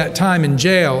 following that time in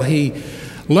jail, he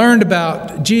learned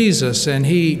about Jesus, and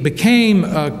he became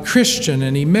a Christian,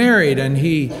 and he married, and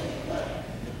he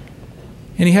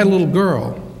had a little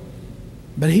girl.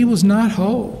 But he was not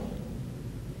whole.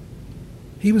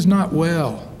 He was not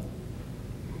well.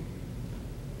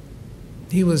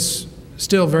 He was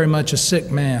still very much a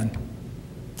sick man,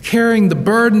 carrying the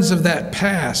burdens of that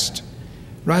past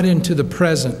right into the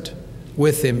present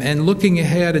with him, and looking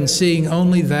ahead and seeing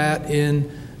only that in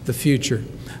the future.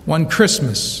 One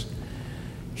Christmas,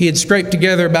 he had scraped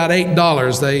together about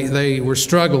 $8. They were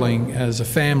struggling as a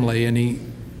family, and he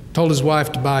told his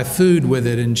wife to buy food with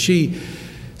it, and she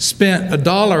spent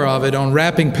 $1 of it on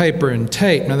wrapping paper and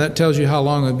tape. Now that tells you how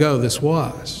long ago this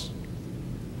was.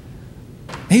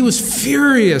 He was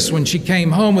furious when she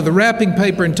came home with the wrapping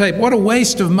paper and tape. What a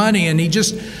waste of money. And he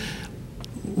just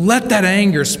let that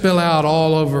anger spill out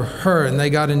all over her, and they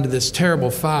got into this terrible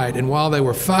fight. And while they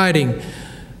were fighting,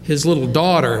 his little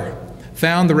daughter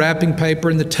found the wrapping paper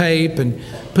and the tape and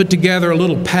put together a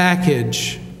little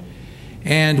package.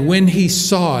 And when he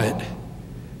saw it,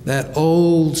 that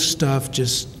old stuff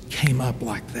just came up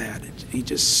like that. He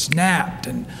just snapped,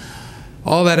 and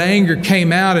all that anger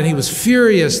came out, and he was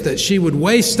furious that she would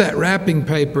waste that wrapping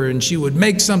paper and she would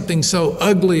make something so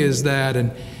ugly as that.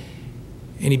 And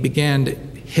he began to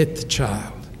hit the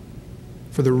child.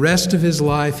 For the rest of his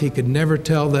life, he could never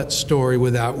tell that story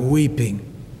without weeping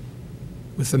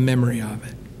with the memory of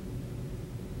it.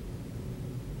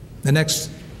 The next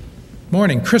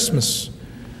morning, Christmas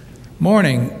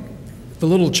morning, the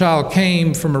little child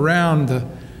came from around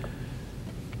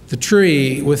the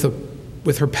tree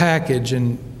with her package,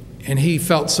 and he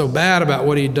felt so bad about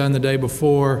what he had done the day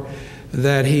before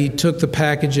that he took the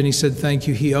package and he said, "Thank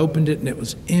you." He opened it and it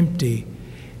was empty.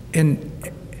 And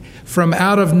from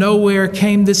out of nowhere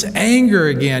came this anger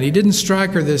again. He didn't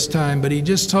strike her this time, but he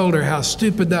just told her how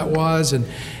stupid that was,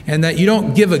 and that you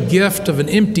don't give a gift of an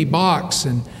empty box.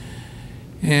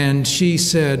 And she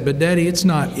said, "But Daddy, it's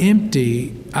not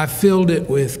empty. I filled it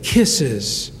with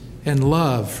kisses and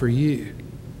love for you."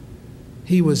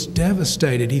 He was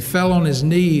devastated. He fell on his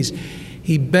knees.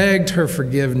 He begged her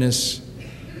forgiveness,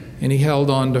 and he held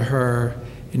on to her,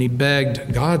 and he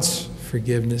begged God's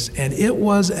forgiveness. And it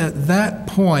was at that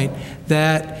point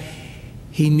that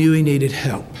he knew he needed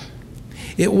help.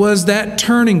 It was that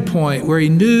turning point where he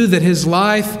knew that his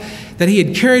life, that he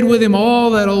had carried with him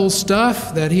all that old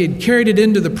stuff, that he had carried it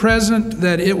into the present,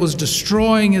 that it was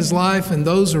destroying his life and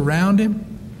those around him.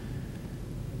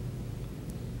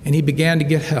 And he began to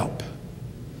get help.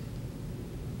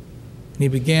 And he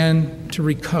began to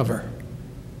recover.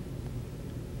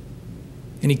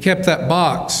 And he kept that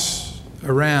box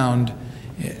around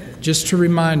just to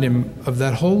remind him of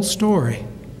that whole story.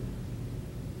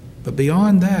 But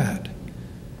beyond that,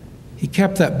 he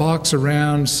kept that box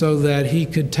around so that he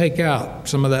could take out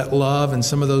some of that love and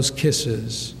some of those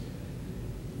kisses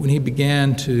when he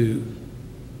began to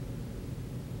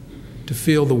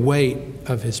feel the weight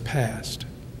of his past.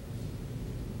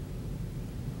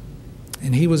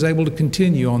 And he was able to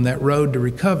continue on that road to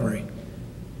recovery.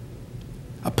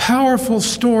 A powerful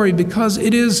story, because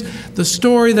it is the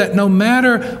story that no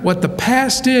matter what the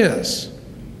past is,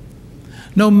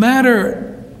 no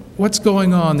matter what's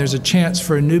going on, there's a chance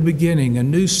for a new beginning, a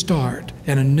new start,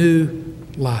 and a new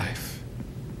life.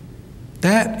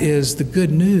 That is the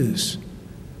good news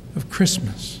of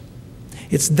Christmas.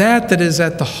 It's that is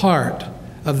at the heart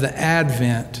of the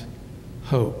Advent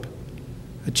hope,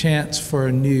 a chance for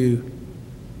a new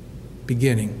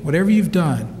beginning. Whatever you've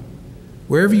done,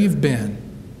 wherever you've been,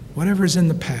 whatever is in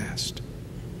the past,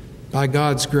 by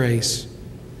God's grace,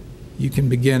 you can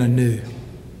begin anew.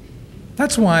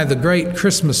 That's why the great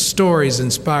Christmas stories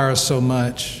inspire us so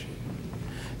much.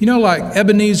 You know, like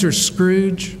Ebenezer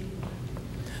Scrooge.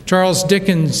 Charles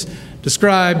Dickens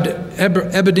described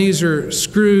Ebenezer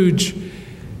Scrooge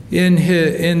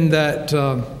in that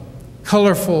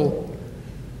colorful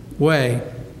way.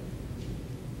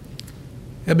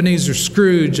 Ebenezer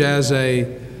Scrooge as a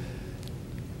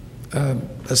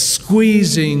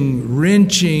squeezing,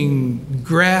 wrenching,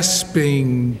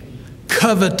 grasping,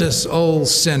 covetous old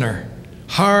sinner,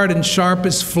 hard and sharp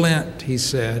as flint, he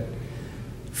said,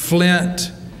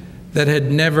 flint that had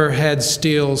never had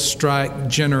steel strike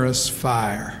generous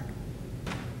fire.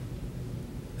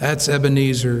 That's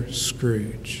Ebenezer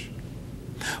Scrooge.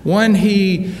 One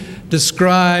he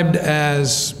described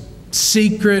as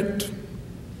secret,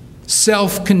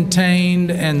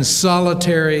 self-contained, and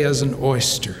solitary as an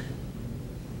oyster.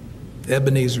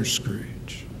 Ebenezer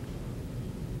Scrooge.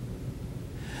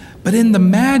 But in the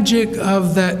magic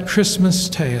of that Christmas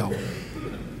tale,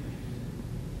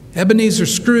 Ebenezer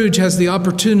Scrooge has the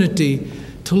opportunity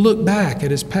to look back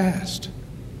at his past,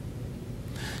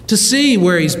 to see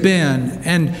where he's been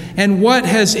and what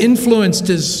has influenced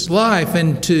his life,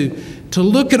 and to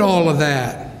look at all of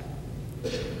that.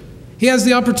 He has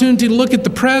the opportunity to look at the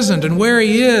present and where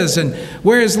he is and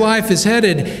where his life is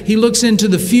headed. He looks into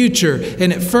the future,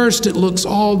 and at first it looks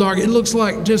all dark. It looks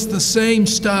like just the same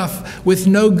stuff with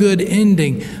no good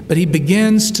ending. But he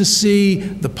begins to see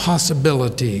the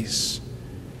possibilities.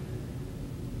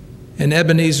 And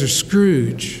Ebenezer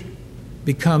Scrooge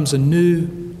becomes a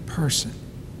new person.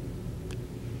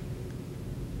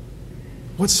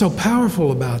 What's so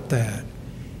powerful about that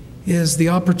is the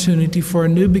opportunity for a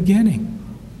new beginning.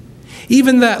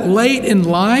 Even that late in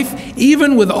life,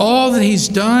 even with all that he's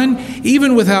done,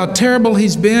 even with how terrible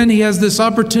he's been, he has this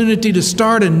opportunity to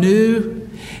start anew,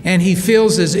 and he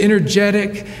feels as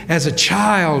energetic as a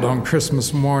child on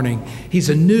Christmas morning. He's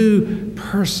a new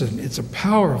person. It's a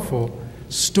powerful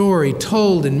story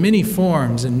told in many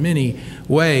forms, in many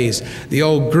ways. The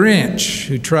old Grinch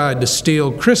who tried to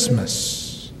steal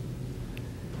Christmas,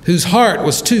 whose heart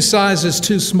was 2 sizes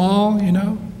too small,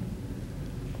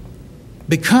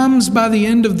 becomes by the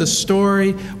end of the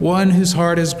story one whose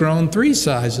heart has grown 3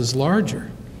 sizes larger.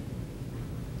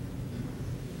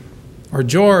 Or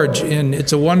George in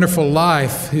It's a Wonderful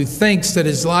Life, who thinks that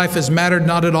his life has mattered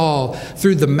not at all,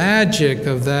 through the magic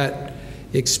of that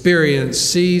experience,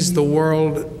 sees the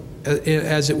world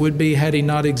as it would be had he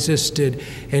not existed,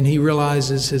 and he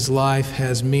realizes his life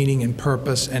has meaning and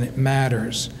purpose and it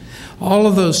matters. All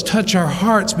of those touch our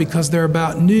hearts because they're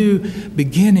about new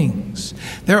beginnings.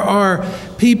 There are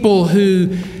people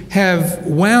who have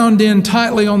wound in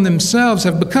tightly on themselves,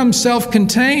 have become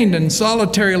self-contained and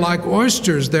solitary like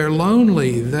oysters. They're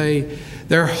lonely.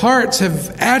 Their hearts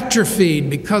have atrophied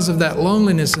because of that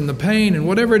loneliness and the pain and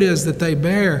whatever it is that they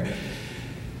bear.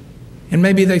 And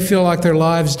maybe they feel like their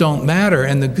lives don't matter.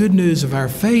 And the good news of our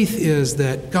faith is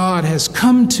that God has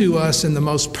come to us in the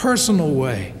most personal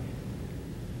way,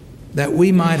 that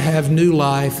we might have new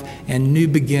life and new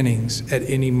beginnings at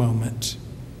any moment.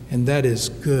 And that is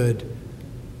good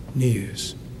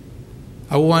news.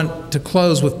 I want to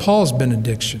close with Paul's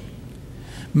benediction.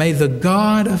 May the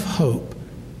God of hope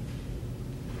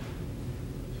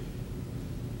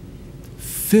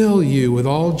fill you with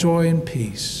all joy and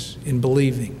peace in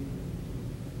believing,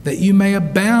 that you may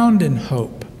abound in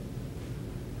hope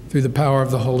through the power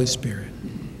of the Holy Spirit.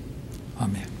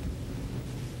 Amen.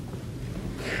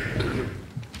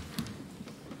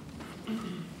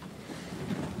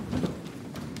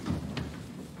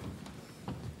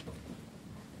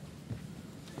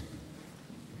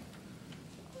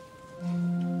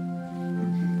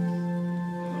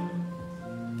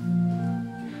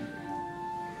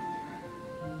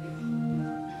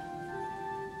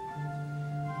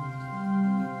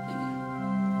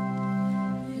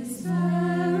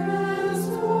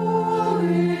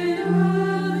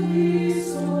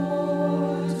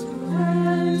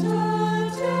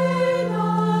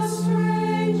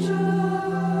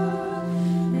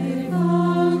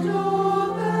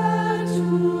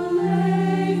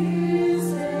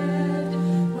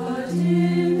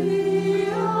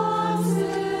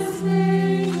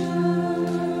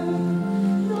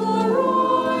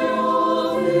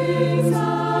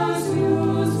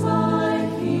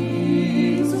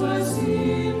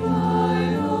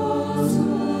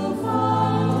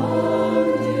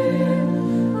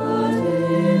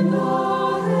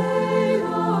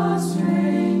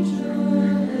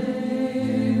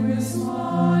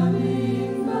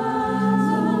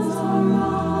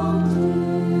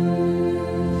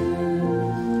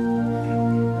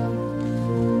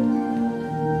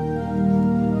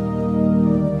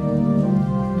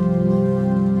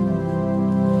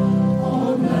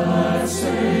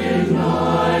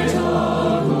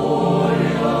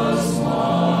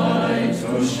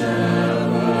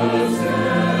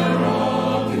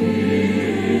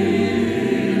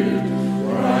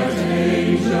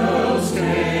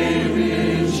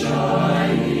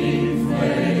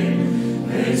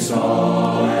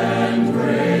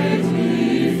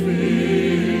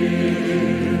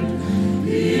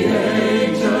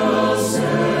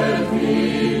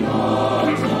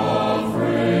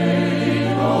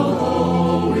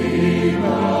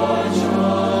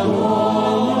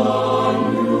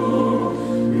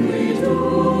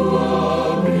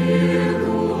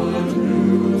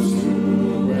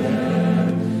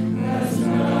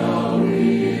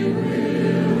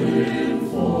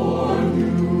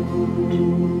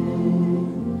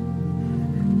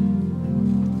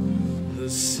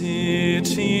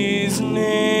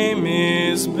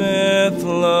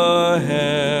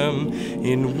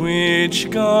 in which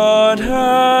God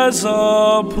has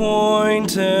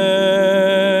appointed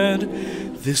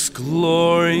this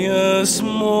glorious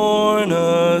morn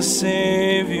a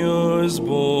Saviour's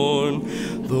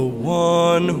born, the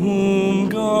one whom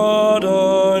God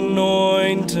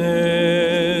anointed.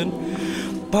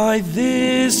 By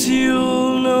this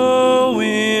you'll know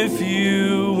if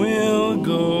you will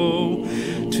go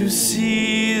to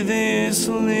see this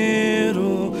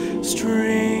little stranger.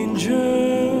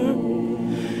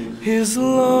 His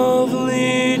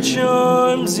lovely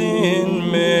charms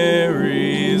in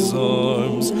Mary's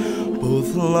arms,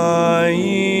 both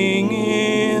lying